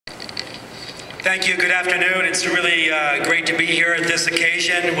Thank you. Good afternoon. It's really great to be here at this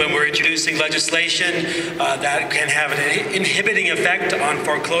occasion when we're introducing legislation that can have an inhibiting effect on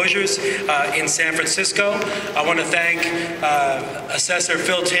foreclosures in San Francisco. I want to thank Assessor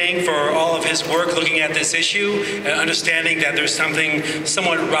Phil Ting for all of his work looking at this issue and understanding that there's something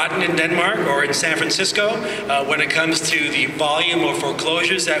somewhat rotten in Denmark or in San Francisco when it comes to the volume of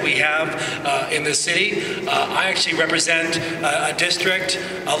foreclosures that we have in the city. I actually represent a district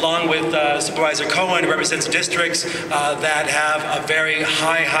along with Supervisor Cohen represents districts that have a very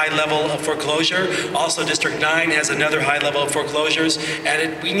high level of foreclosure. Also, District 9 has another high level of foreclosures,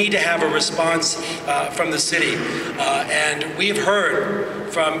 and we need to have a response from the city. And we've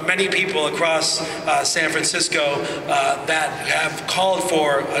heard from many people across San Francisco that have called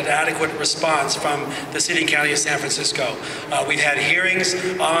for an adequate response from the city and county of San Francisco. We've had hearings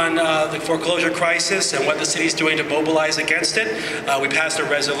on the foreclosure crisis and what the city's doing to mobilize against it. We passed a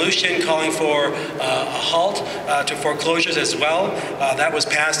resolution calling for a halt to foreclosures as well. That was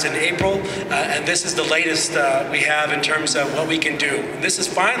passed in April, and this is the latest we have in terms of what we can do. And this is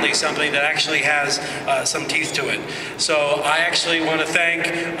finally something that actually has some teeth to it. So I actually want to thank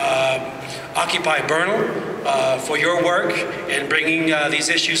Occupy Bernal for your work in bringing these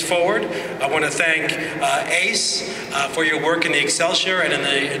issues forward. I want to thank ACE for your work in the Excelsior and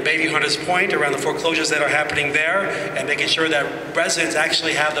in Bayview Hunters Point around the foreclosures that are happening there and making sure that residents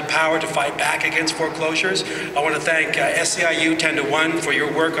actually have the power to fight back against foreclosures. I want to thank SCIU 10-1 for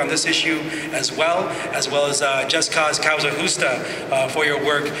your work on this issue as well as Just Cause Causa Justa for your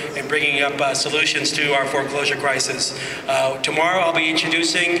work in bringing up solutions to our foreclosure crisis. Tomorrow I'll be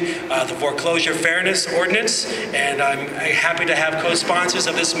introducing the Foreclosure Fairness Ordinance, and I'm happy to have co-sponsors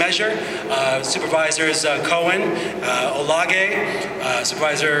of this measure, Supervisors Cohen, Olage,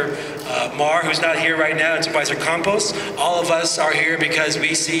 Supervisor Marr, who's not here right now, and Supervisor Campos. All of us are here because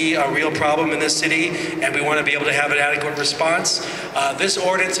we see a real problem in this city, and we want to be able to have an adequate response. This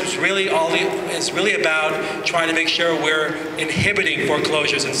ordinance is really about trying to make sure we're inhibiting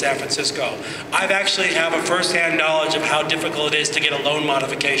foreclosures in San Francisco. I've actually have a first-hand knowledge of how difficult it is to get a loan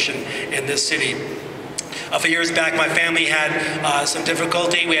modification in this city. A few years back, my family had some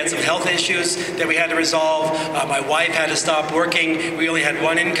difficulty. We had some health issues that we had to resolve. My wife had to stop working. We only had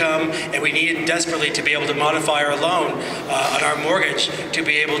one income, and we needed desperately to be able to modify our loan on our mortgage to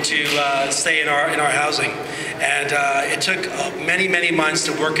be able to stay in our housing. And it took many months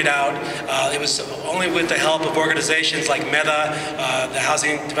to work it out. It was only with the help of organizations like MEDA, the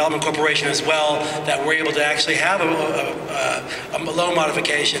Housing Development Corporation as well, that we're able to actually have a loan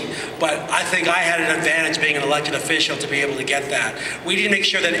modification. But I think I had an advantage being an elected official to be able to get that. We need to make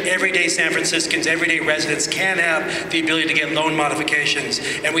sure that everyday San Franciscans, everyday residents can have the ability to get loan modifications.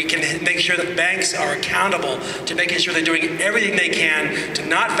 And we can make sure that banks are accountable to making sure they're doing everything they can to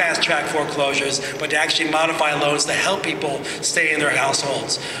not fast track foreclosures, but to actually modify loans to help people stay in their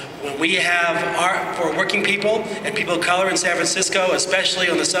households. When we have for working people and people of color in San Francisco, especially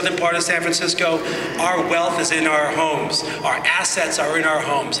on the southern part of San Francisco, our wealth is in our homes. Our assets are in our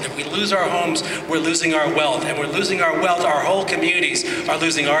homes. And if we lose our homes, we're losing our wealth. And we're losing our wealth, our whole communities are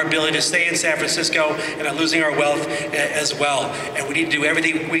losing our ability to stay in San Francisco and are losing our wealth as well. And we need to do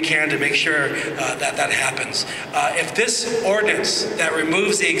everything we can to make sure that happens. If this ordinance that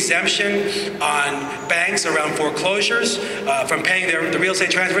removes the exemption on banks around foreclosures from paying the real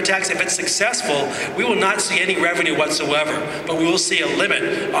estate transfer tax, if it's successful, we will not see any revenue whatsoever, but we will see a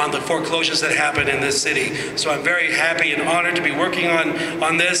limit on the foreclosures that happen in this city. So I'm very happy and honored to be working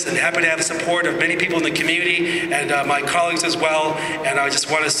on this, and happy to have the support of many people in the community and my colleagues as well. And I just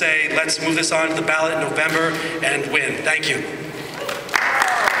want to say, let's move this on to the ballot in November and win. Thank you.